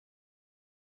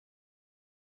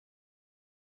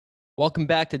Welcome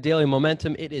back to Daily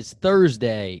Momentum. It is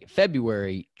Thursday,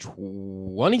 February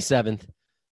 27th,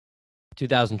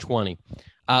 2020.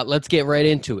 Let's get right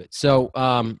into it. So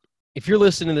if you're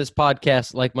listening to this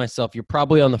podcast like myself, you're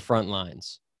probably on the front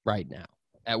lines right now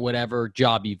at whatever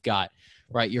job you've got,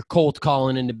 right? You're cold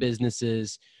calling into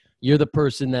businesses. You're the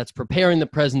person that's preparing the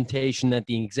presentation that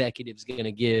the executive's going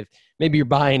to give. Maybe you're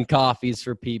buying coffees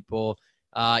for people.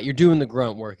 You're doing the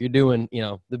grunt work. You're doing,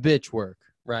 the bitch work,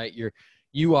 right?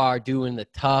 You are doing the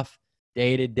tough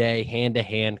day-to-day,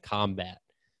 hand-to-hand combat.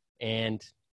 And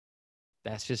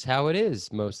that's just how it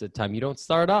is most of the time. You don't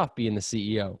start off being the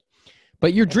CEO.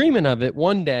 But you're dreaming of it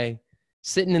one day,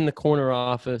 sitting in the corner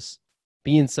office,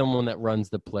 being someone that runs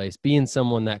the place, being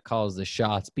someone that calls the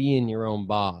shots, being your own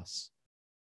boss,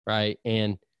 right?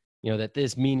 And, that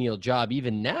this menial job,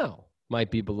 even now,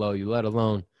 might be below you, let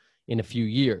alone in a few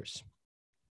years.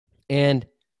 And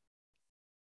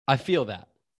I feel that.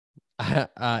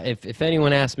 If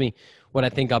anyone asks me what I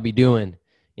think I'll be doing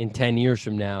in 10 years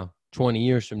from now, 20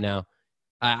 years from now,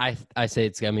 I say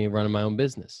it's got me running my own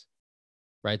business,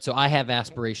 right? So I have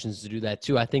aspirations to do that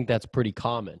too. I think that's pretty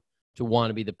common, to want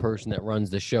to be the person that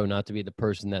runs the show, not to be the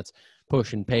person that's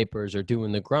pushing papers or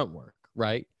doing the grunt work,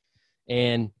 right?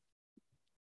 And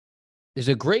there's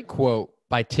a great quote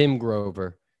by Tim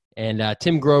Grover, and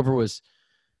Tim Grover was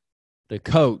the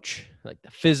coach, like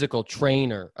the physical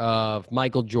trainer of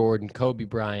Michael Jordan, Kobe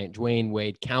Bryant, Dwayne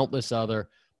Wade, countless other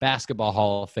basketball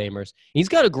Hall of Famers. He's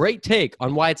got a great take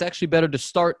on why it's actually better to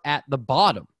start at the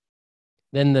bottom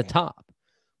than the top,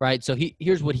 right? So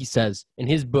here's what he says in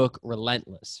his book,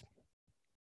 Relentless.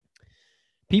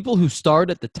 People who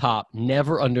start at the top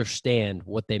never understand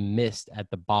what they missed at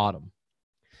the bottom.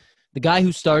 The guy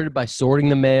who started by sorting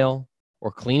the mail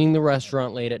or cleaning the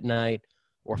restaurant late at night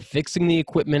or fixing the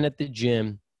equipment at the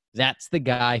gym, that's the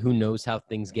guy who knows how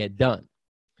things get done.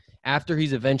 After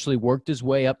he's eventually worked his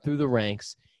way up through the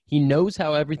ranks, he knows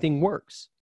how everything works,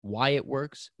 why it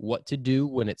works, what to do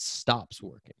when it stops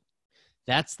working.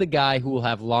 That's the guy who will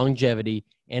have longevity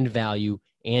and value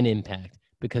and impact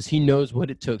because he knows what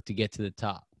it took to get to the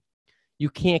top. You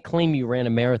can't claim you ran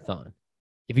a marathon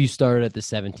if you started at the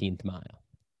 17th mile.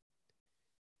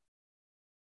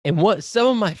 And what some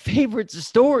of my favorite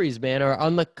stories, man, are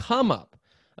on the come up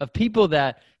of people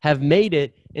that have made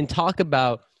it and talk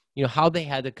about, how they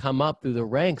had to come up through the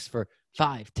ranks for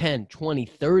 5, 10, 20,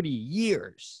 30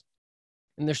 years.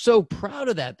 And they're so proud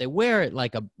of that. They wear it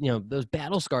like those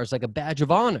battle scars like a badge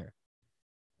of honor.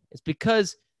 It's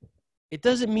because it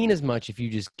doesn't mean as much if you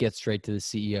just get straight to the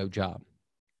CEO job.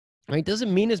 Right? It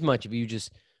doesn't mean as much if you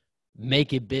just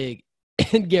make it big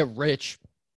and get rich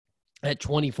at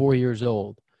 24 years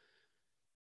old.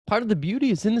 Part of the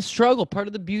beauty is in the struggle. Part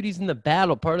of the beauty is in the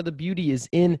battle. Part of the beauty is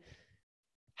in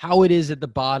how it is at the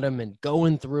bottom and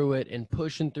going through it and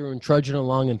pushing through and trudging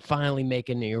along and finally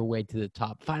making your way to the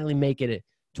top, finally making it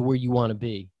to where you want to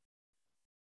be.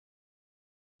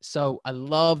 So I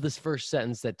love this first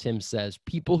sentence that Tim says.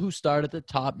 People who start at the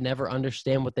top never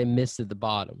understand what they missed at the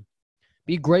bottom.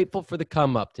 Be grateful for the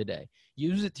come up today.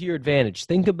 Use it to your advantage.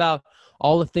 Think about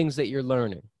all the things that you're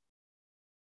learning.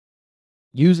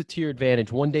 Use it to your advantage.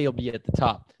 One day you'll be at the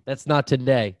top. That's not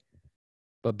today,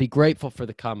 but be grateful for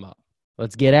the come up.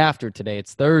 Let's get after it today.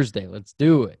 It's Thursday. Let's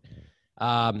do it.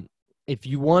 If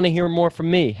you want to hear more from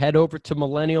me, head over to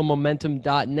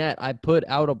millennialmomentum.net. I put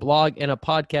out a blog and a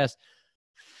podcast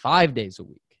 5 days a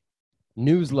week.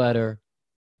 Newsletter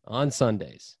on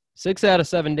Sundays. 6 out of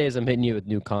 7 days I'm hitting you with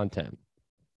new content.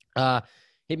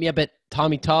 Hit me up at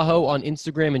Tommy Tahoe on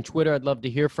Instagram and Twitter. I'd love to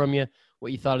hear from you,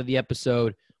 what you thought of the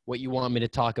episode, what you want me to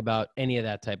talk about, any of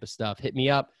that type of stuff. Hit me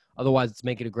up. Otherwise, let's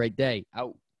make it a great day.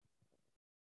 Out.